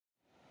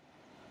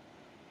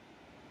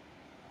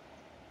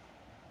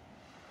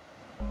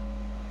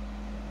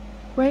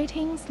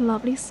Greetings,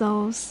 lovely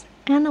souls,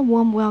 and a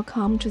warm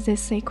welcome to this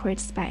sacred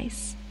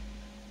space.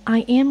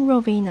 I am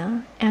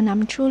Rovina, and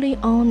I'm truly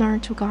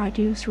honored to guide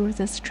you through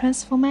this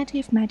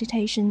transformative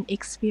meditation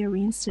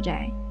experience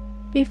today.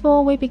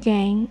 Before we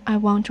begin, I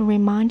want to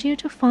remind you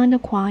to find a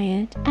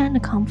quiet and a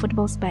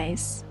comfortable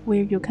space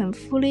where you can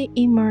fully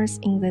immerse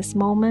in this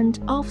moment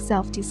of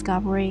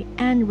self-discovery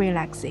and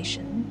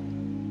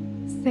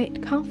relaxation.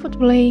 Sit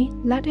comfortably,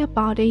 let your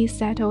body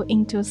settle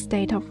into a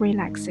state of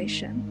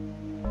relaxation.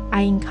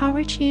 I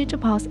encourage you to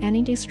pause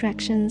any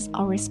distractions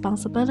or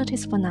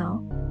responsibilities for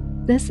now.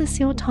 This is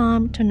your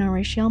time to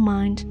nourish your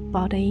mind,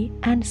 body,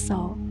 and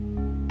soul.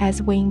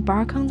 As we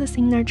embark on this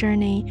inner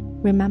journey,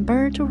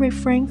 remember to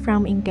refrain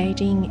from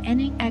engaging in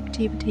any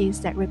activities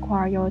that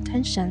require your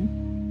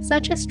attention,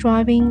 such as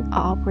driving or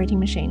operating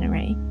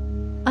machinery.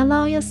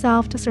 Allow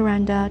yourself to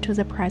surrender to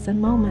the present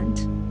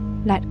moment.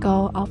 Let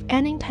go of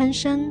any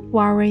tension,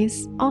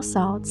 worries, or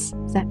thoughts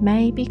that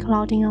may be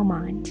clouding your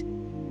mind.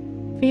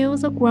 Feel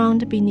the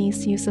ground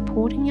beneath you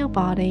supporting your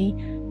body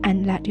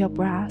and let your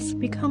breath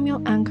become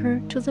your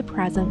anchor to the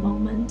present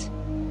moment.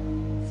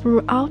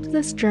 Throughout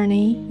this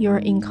journey, you're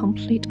in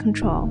complete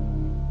control.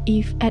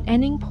 If at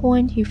any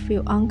point you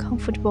feel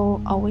uncomfortable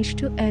or wish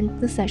to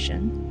end the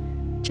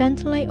session,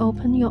 gently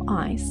open your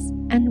eyes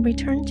and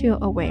return to your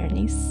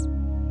awareness.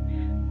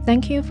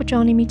 Thank you for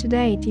joining me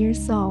today, dear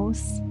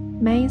souls.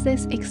 May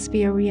this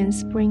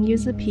experience bring you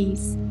the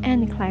peace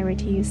and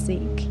clarity you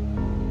seek.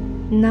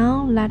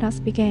 Now let us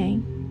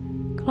begin.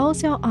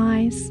 Close your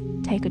eyes,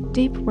 take a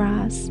deep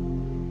breath,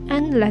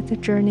 and let the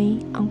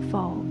journey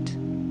unfold.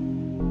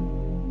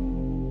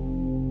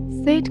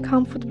 Sit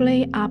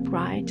comfortably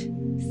upright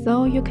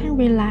so you can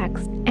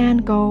relax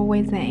and go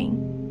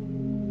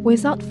within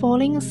without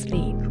falling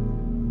asleep.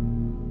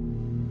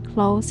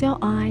 Close your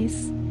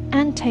eyes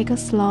and take a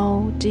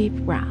slow, deep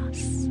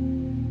breath.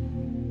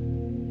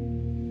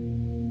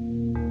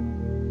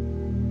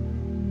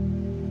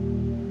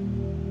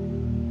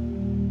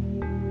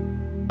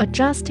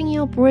 Adjusting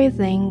your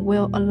breathing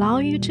will allow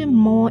you to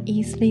more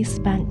easily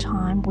spend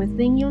time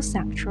within your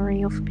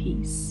sanctuary of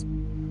peace.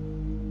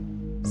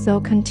 So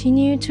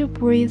continue to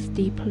breathe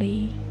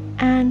deeply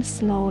and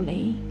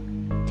slowly,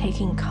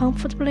 taking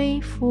comfortably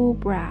full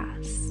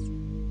breaths.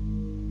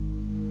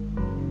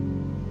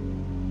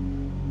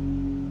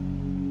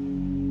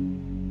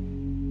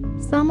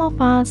 Some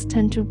of us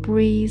tend to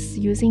breathe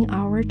using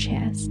our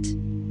chest,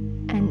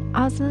 and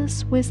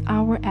others with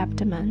our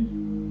abdomen.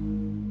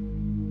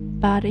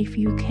 But if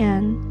you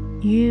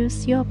can,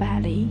 use your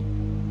belly,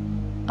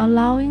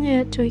 allowing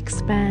it to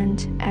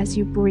expand as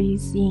you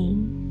breathe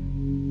in,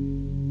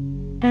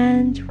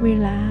 and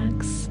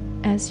relax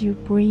as you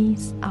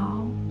breathe out.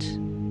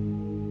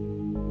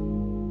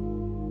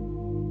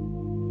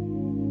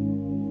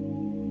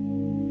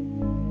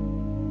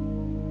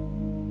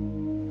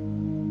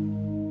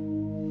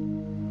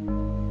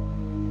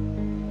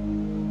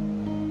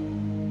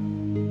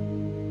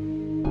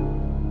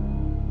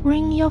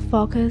 Bring your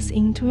focus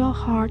into your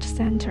heart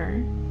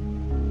center,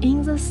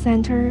 in the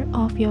center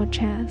of your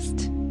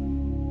chest.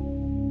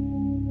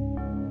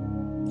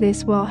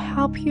 This will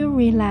help you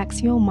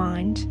relax your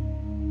mind,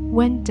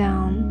 wind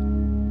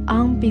down,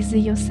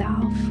 unbusy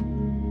yourself,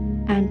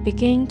 and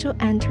begin to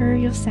enter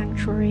your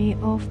sanctuary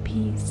of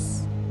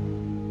peace.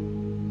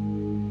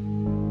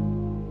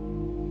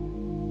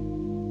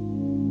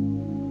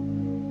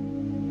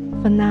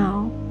 For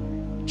now,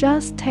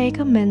 just take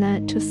a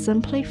minute to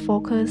simply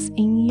focus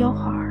in your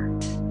heart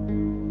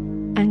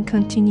and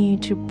continue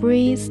to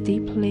breathe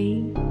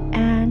deeply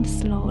and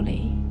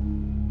slowly.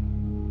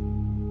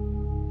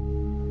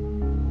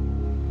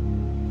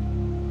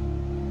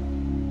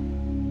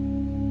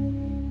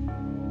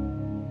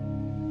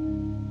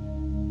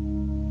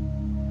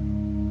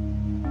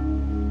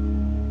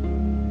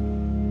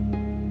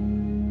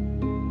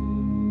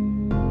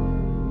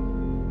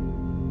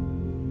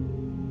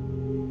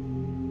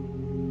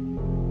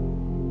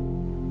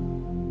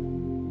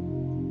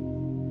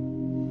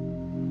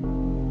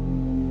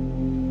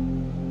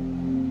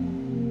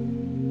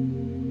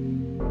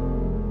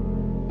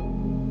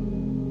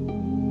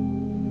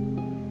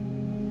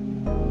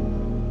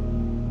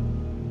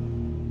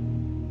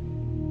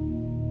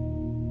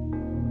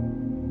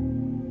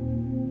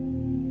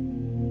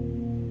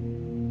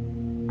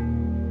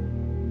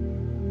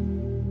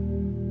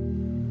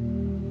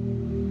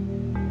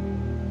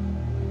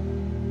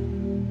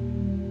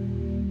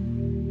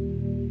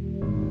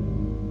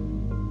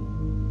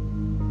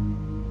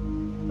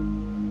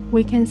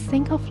 We can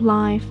think of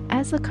life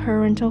as a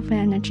current of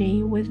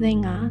energy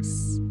within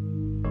us,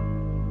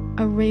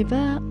 a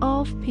river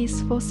of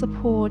peaceful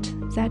support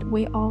that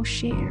we all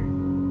share.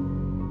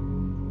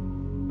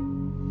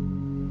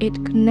 It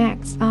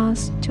connects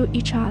us to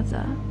each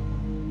other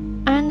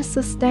and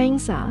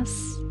sustains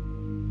us.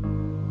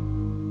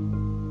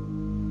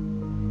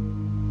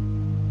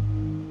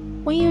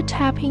 When you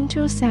tap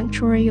into a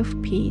sanctuary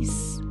of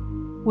peace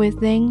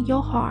within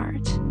your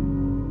heart,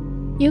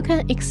 you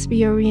can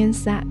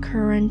experience that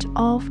current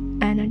of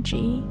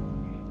energy,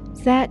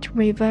 that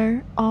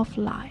river of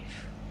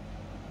life.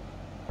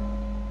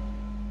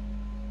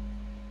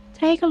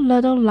 Take a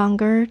little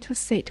longer to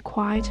sit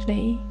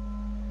quietly.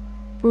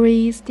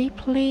 Breathe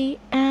deeply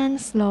and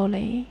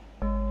slowly.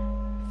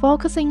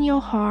 Focus in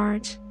your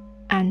heart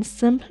and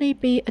simply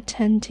be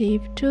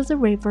attentive to the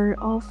river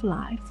of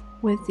life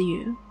with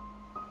you.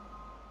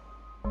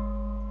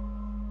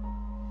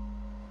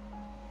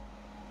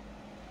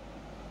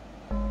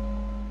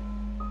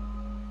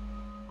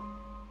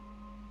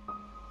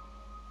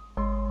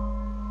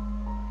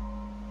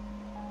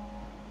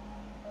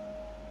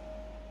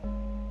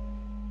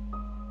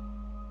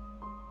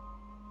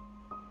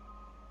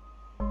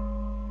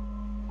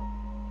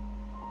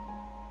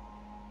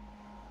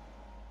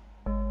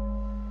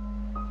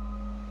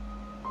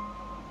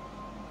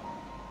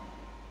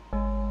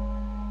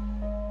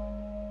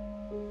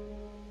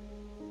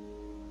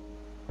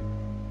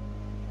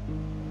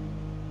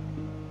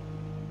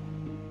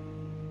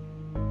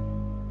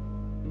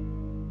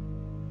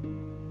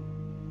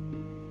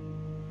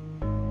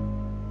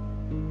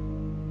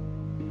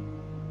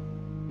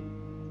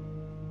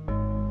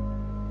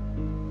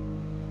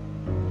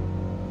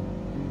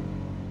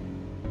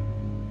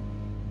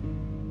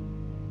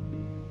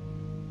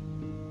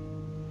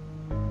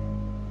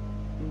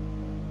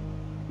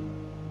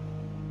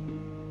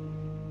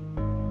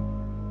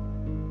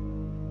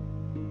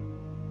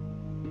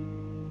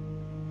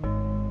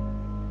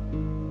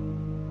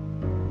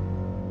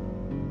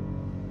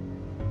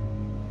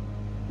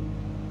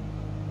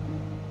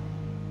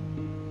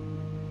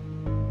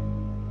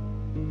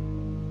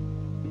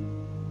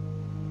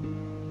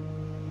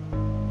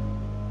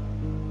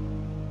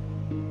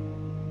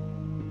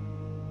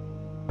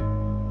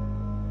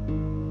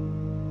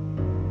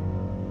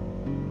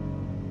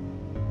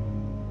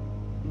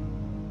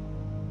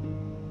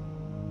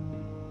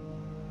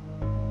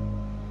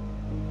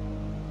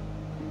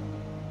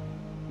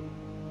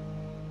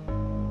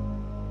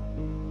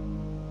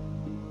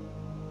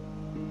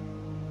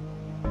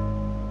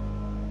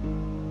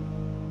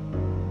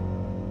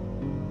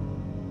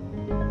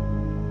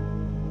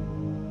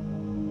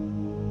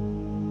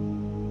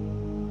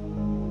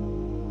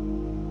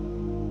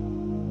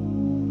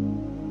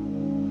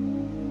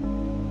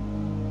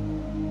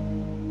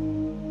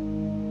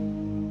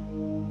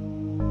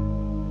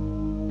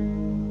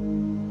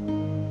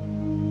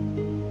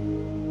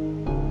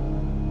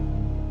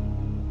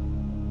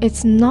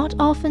 It's not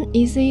often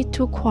easy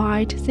to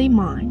quiet the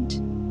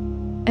mind,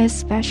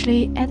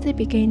 especially at the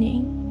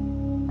beginning.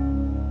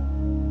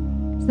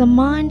 The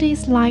mind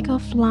is like a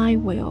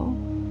flywheel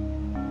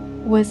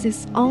with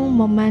its own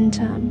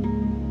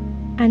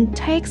momentum and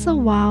takes a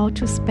while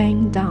to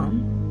spin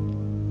down.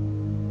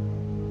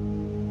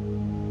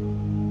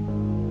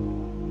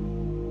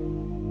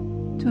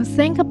 To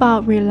think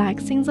about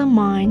relaxing the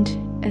mind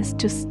is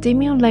to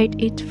stimulate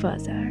it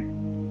further.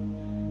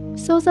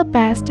 So the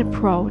best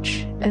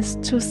approach is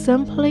to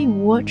simply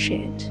watch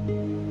it,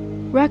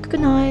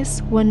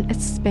 recognize when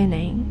it's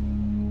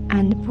spinning,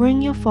 and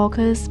bring your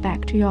focus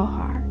back to your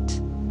heart.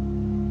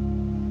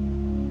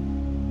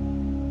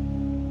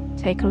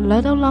 Take a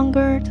little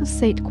longer to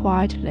sit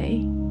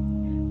quietly,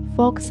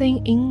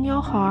 focusing in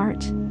your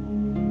heart,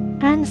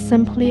 and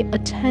simply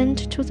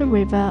attend to the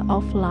river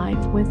of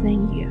life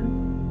within you,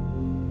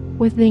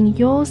 within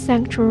your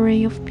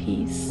sanctuary of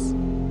peace.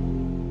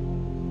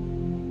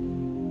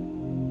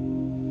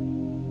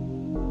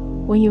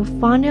 When you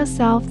find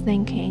yourself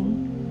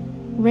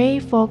thinking,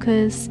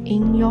 refocus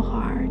in your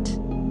heart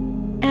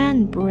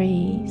and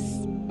breathe.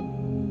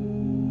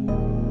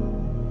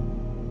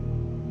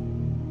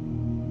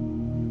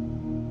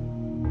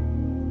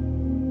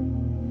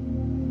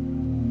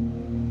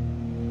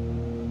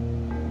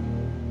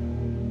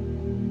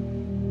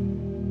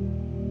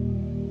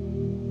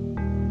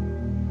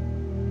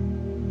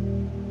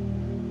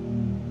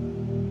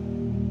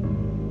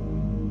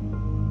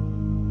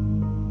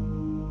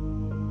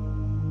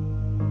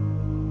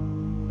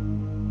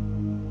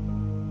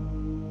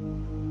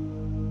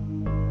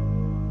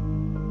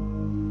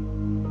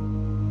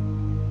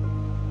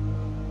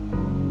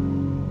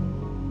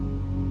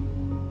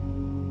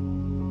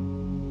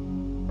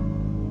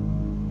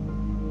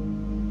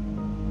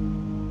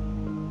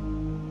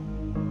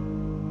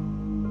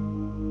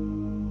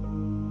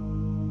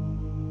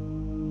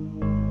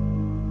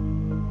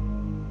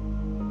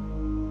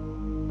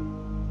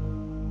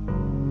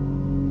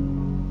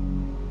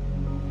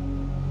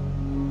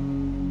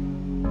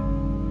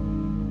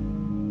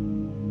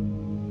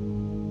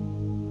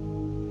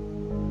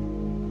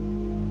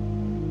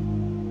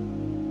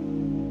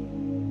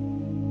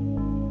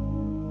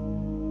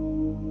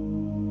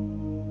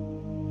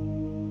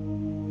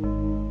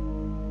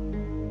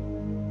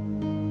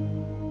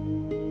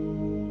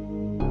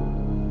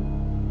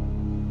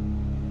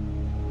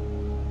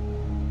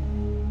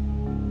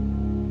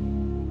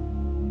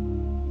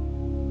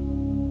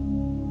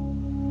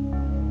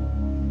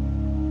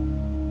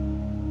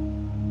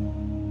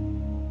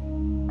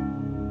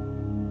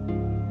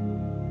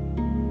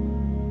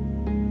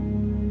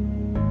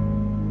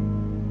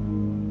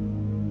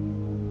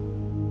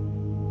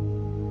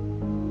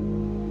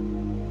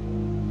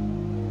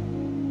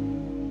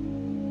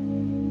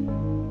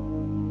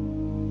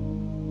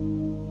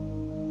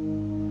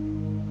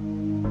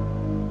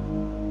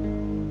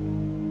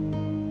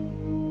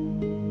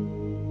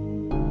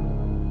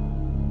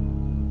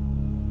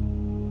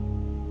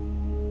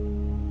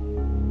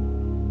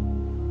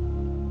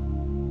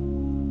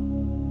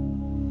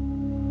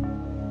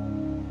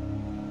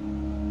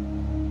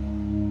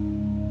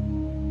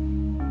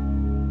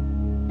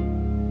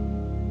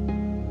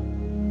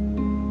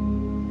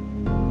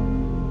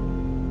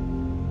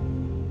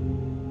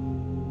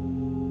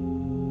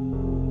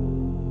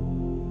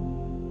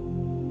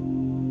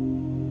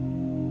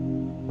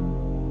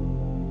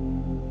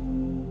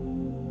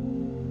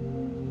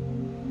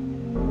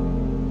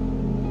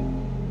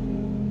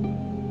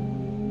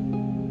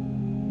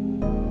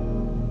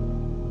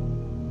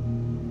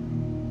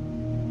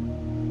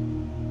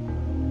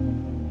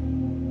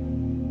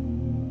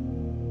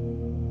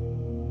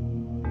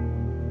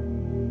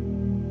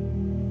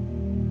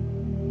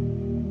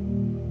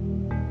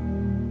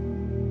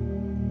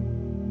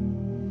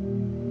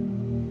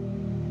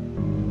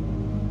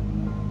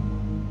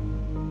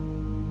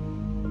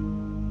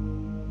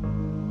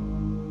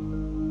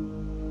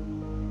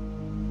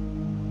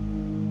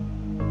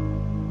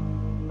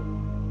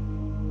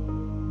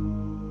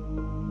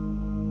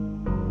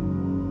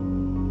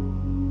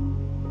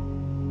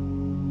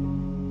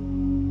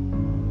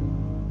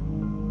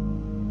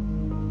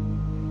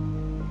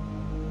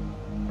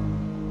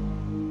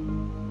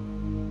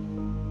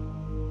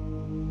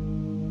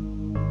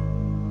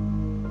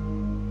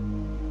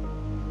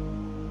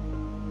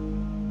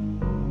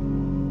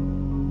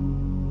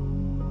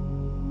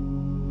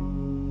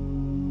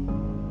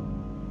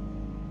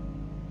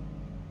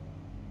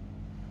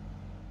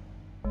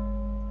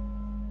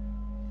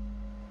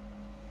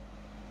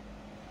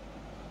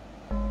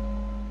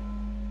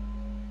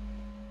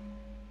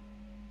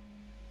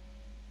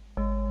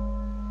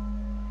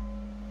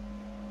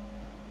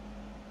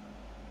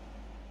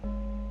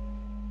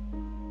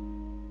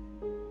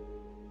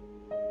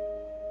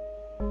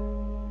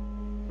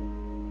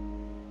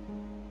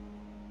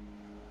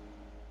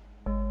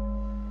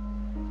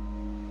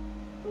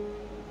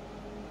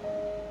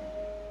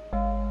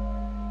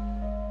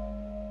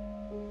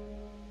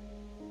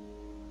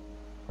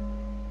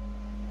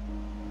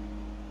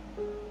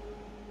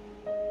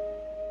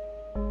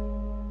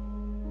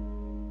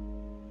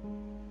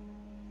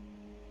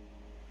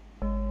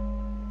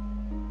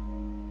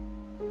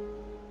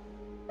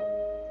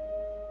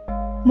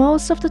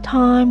 Most of the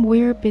time,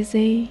 we're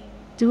busy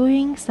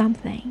doing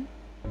something,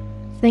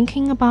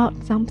 thinking about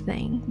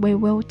something we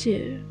will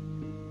do,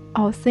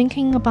 or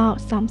thinking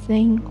about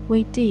something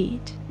we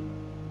did.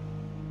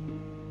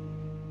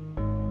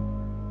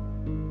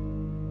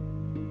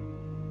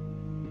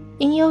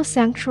 In your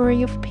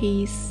sanctuary of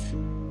peace,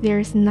 there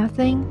is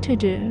nothing to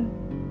do.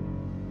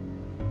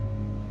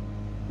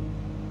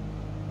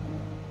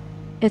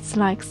 It's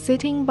like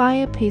sitting by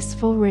a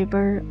peaceful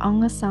river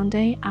on a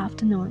Sunday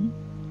afternoon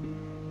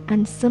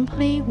and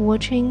simply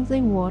watching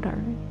the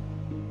water.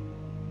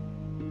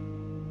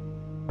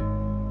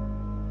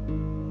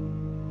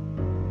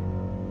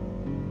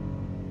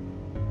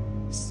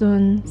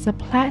 Soon, the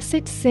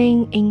placid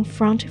scene in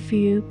front of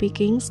you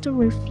begins to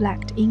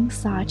reflect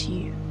inside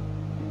you,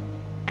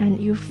 and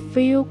you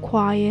feel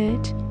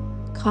quiet,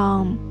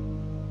 calm,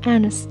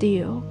 and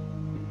still.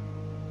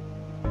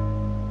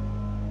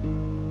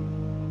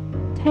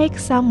 Take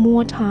some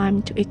more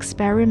time to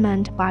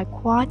experiment by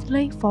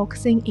quietly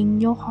focusing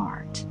in your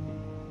heart,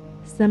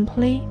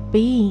 simply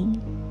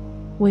being,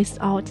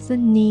 without the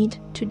need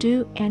to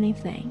do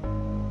anything.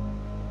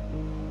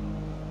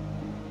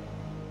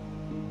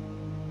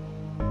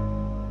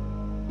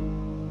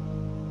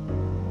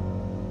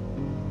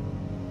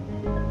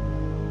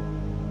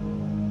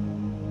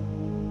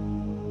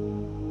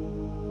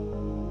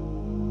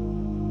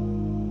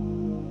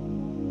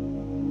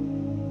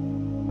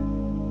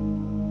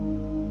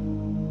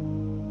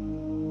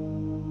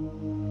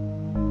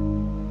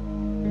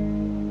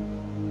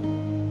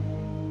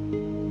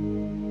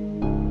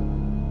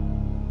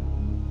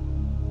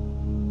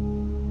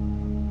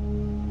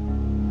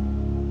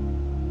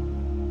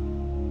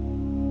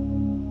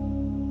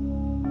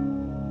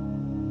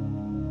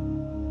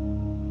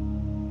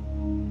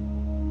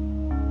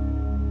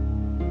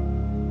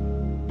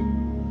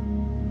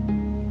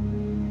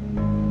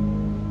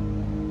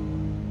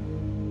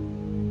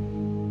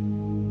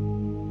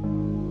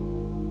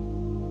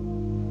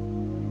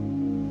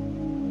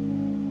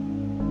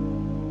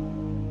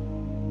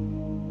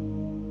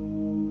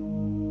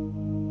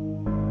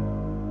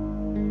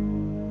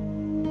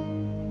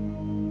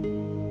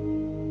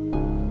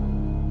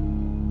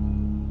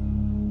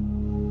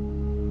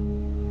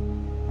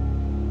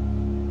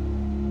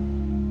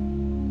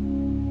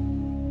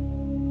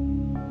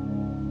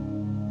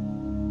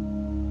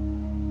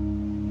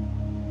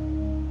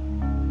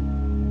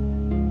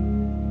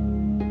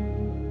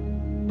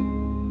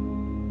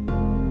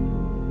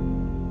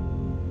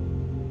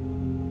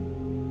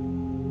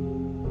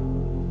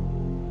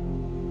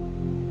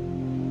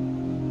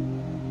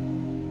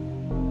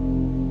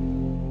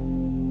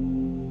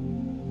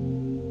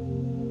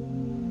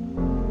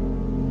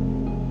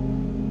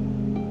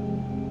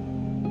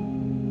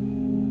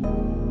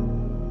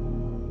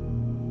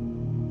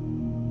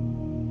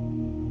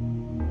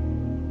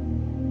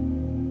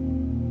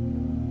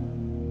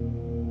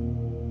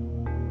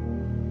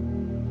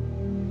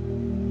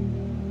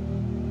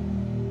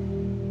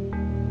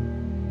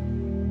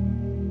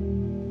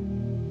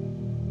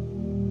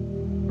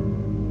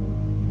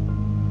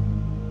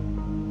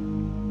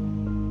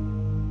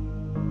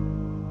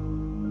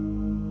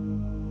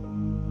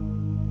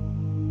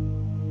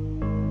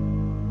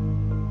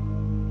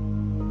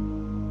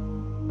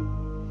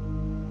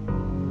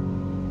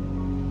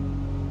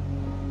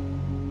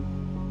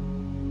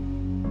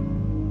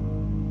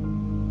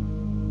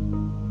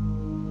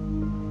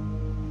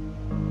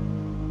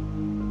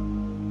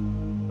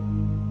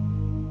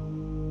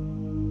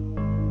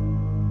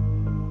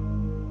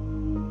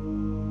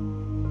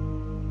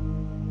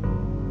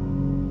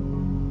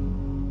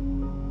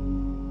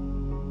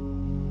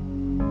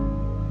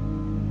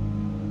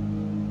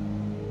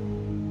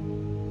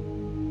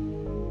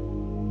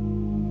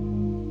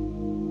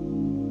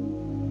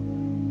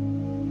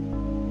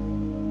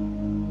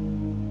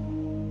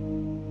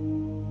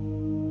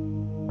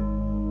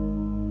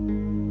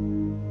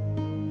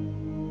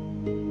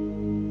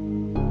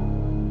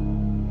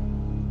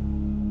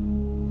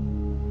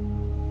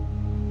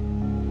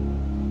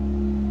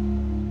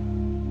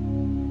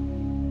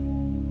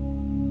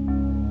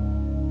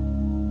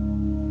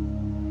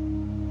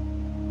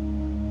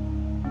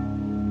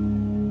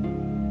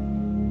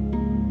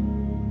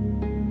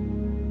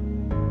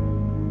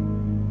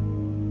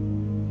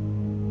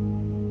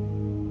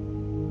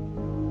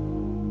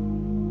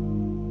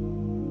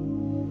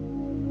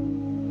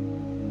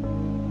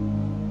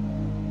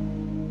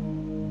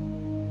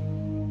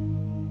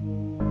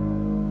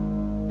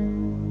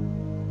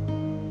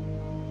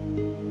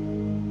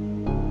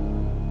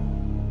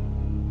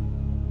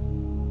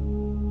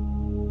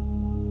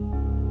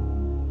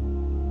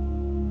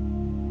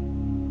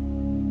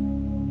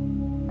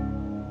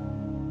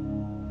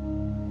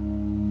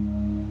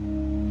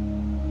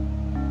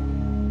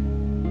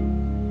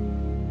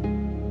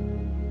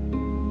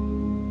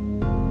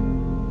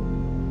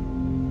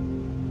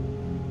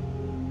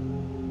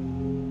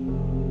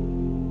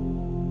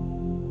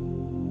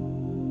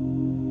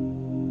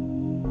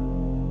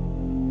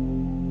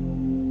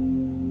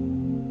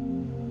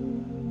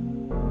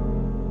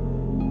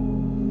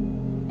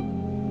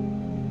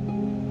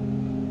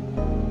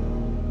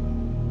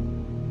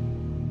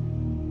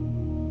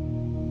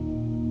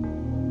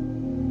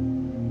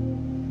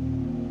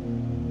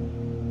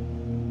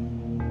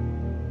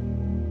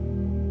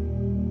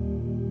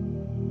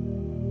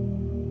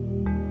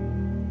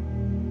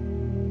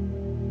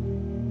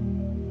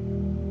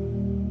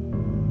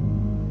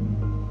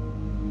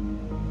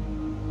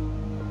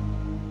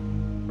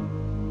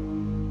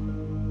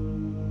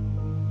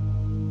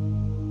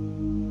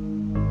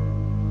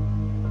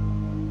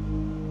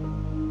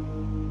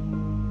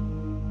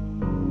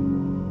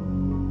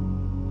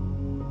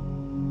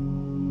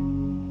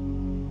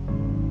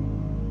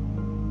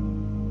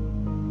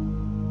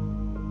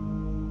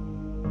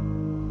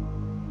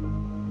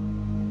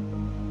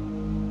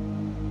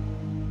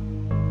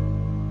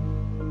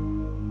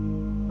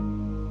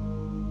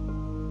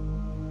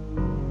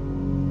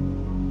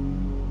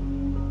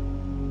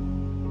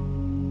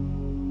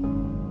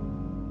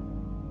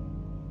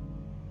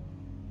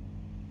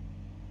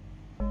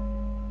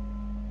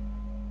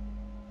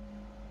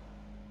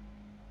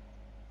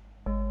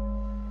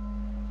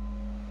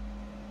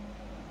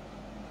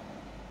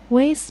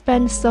 We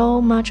spend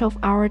so much of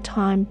our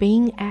time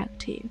being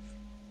active,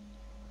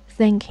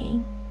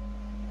 thinking,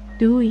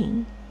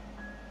 doing,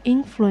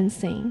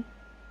 influencing,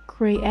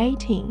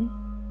 creating.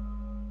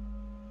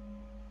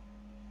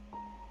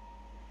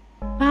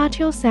 But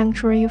your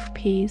sanctuary of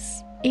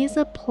peace is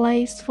a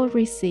place for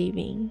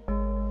receiving.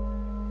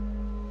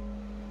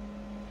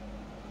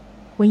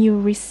 When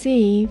you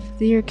receive,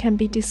 there can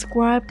be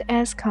described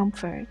as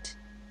comfort,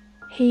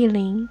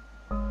 healing,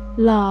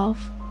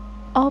 love,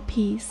 or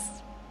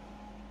peace.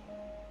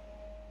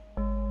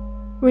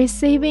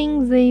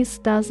 Receiving this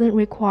doesn't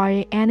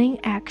require any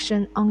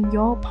action on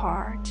your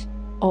part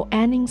or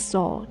any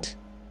thought.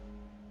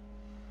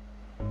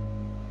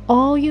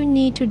 All you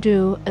need to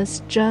do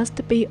is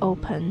just be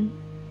open,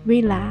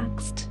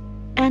 relaxed,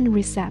 and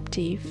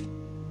receptive,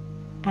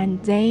 and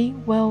they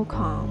will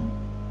come.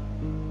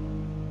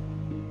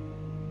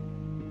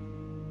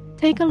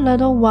 Take a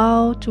little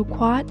while to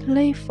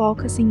quietly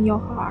focus in your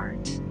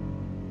heart.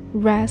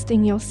 Rest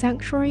in your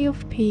sanctuary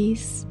of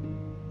peace.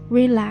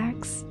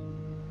 Relax,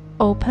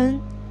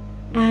 open,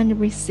 and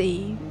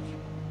receive.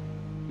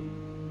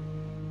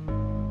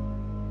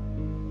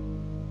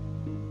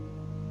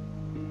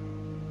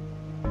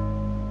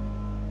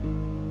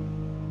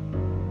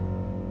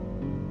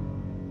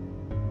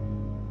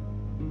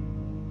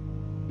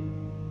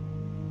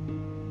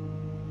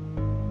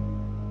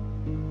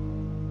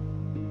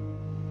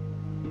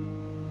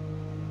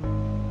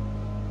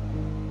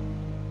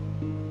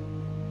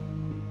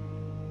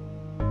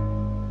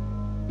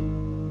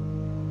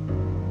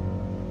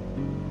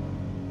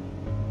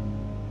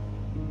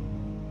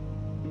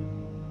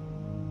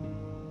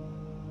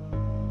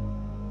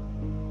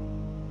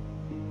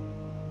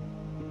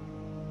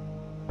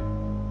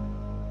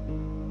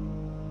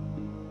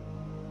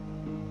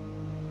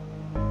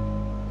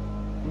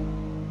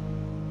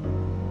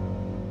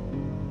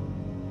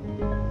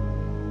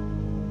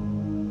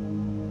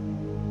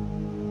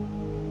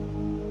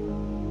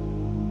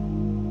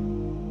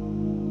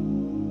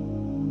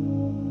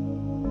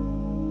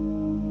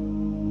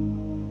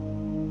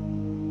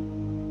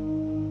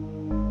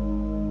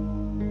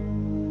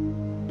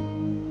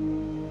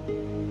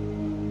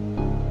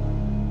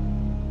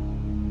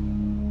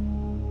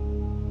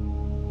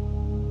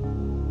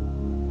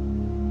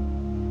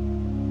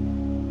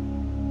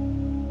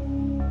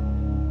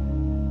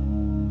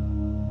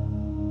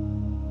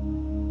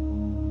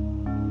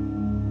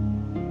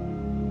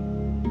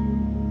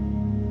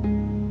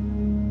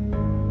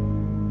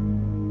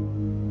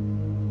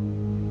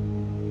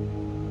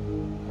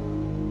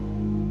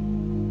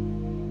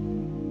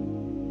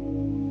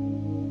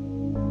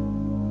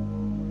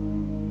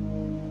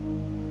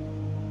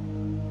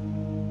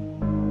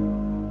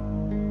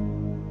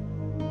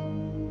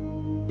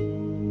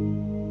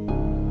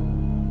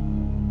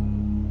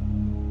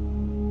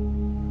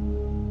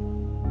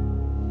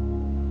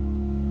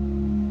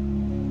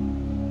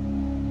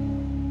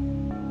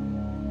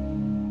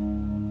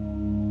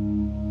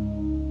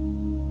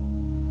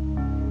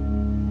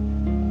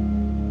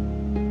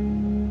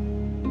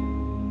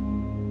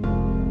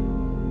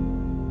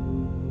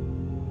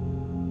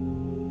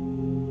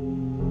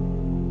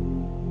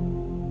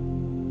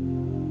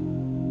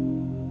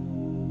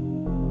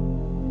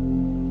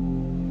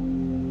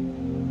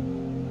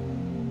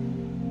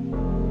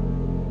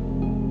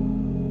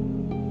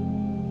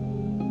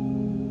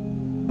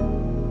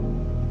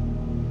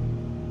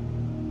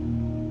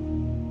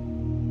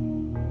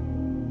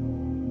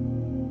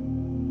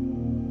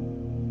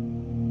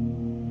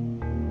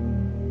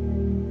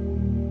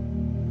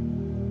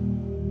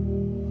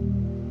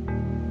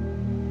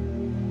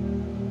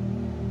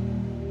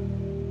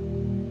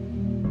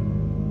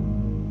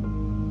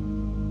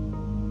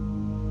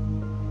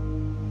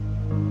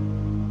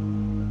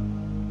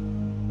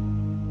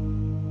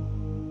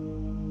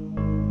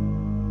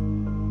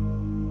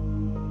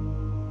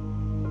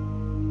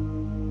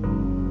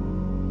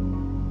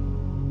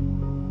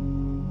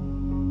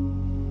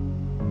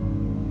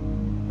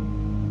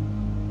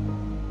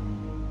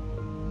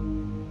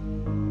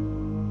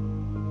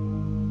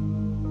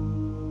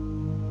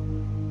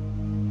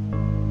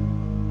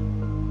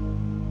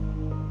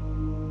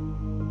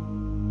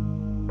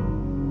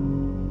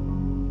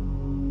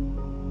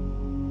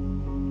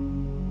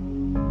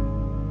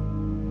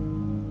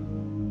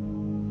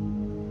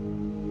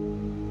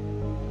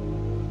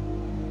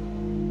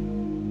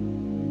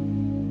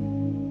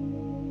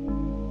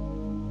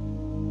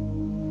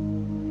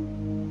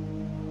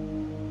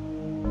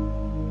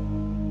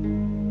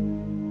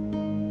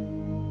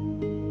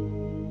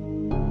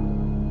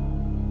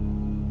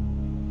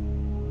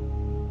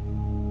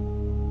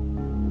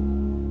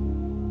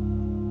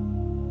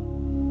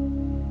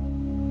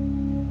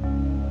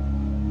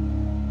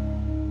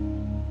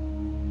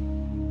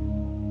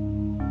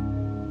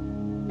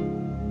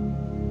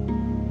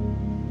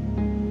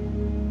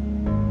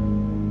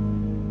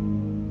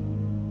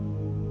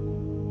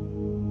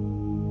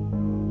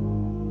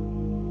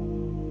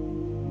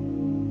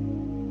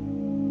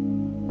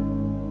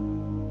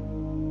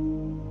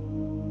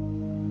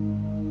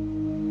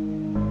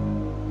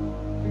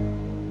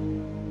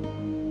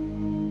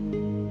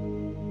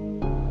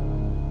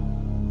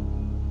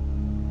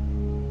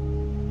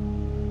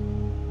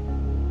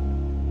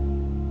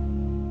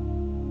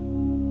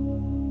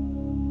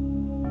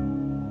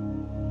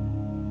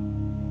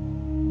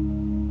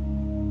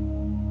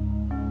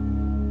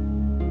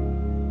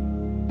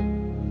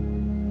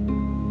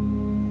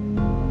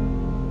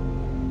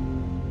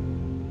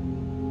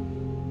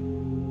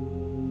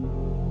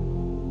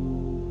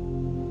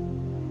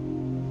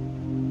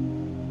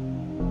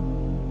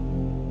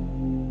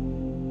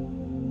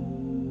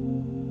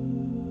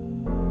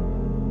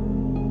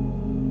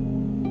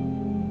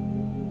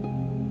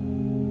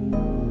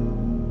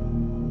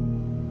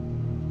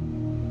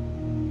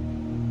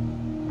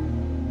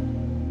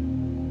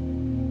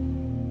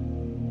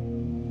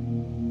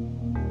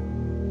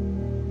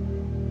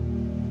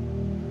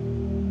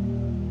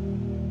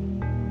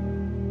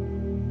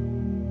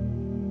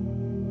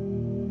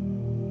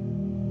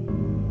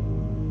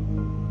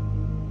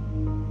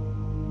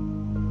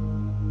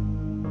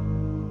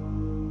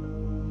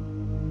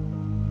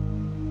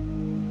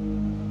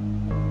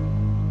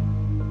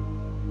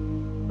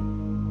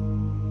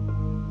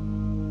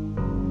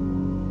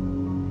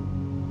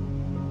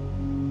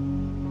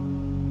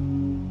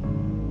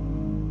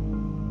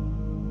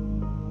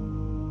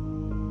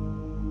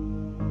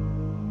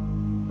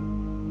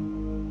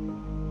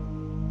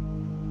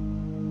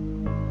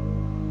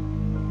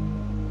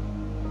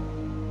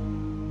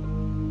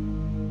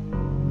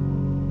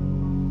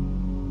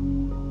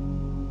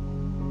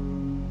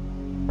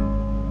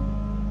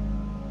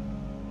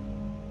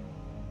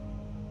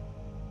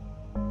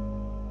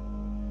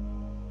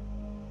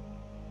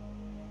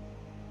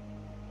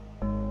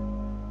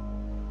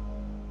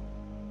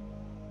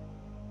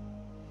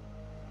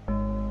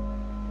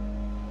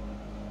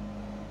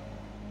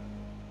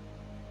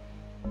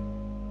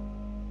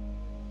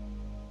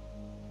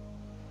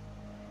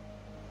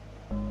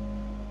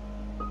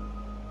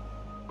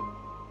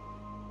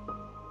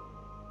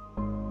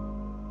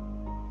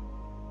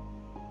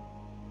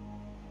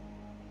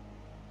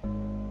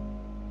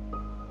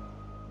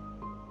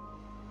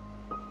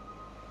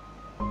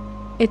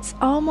 It's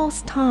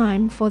almost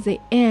time for the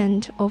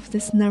end of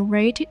this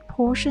narrated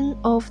portion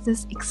of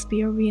this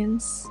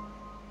experience.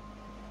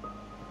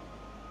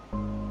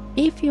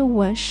 If you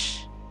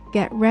wish,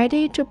 get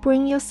ready to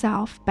bring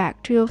yourself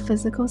back to your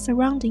physical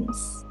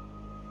surroundings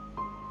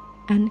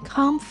and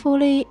come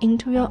fully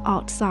into your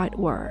outside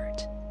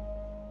world.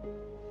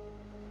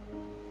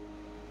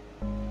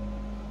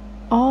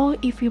 Or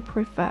if you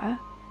prefer,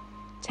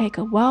 take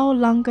a while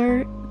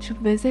longer to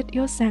visit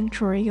your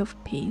sanctuary of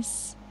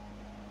peace,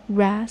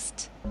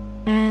 rest,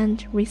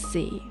 and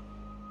receive.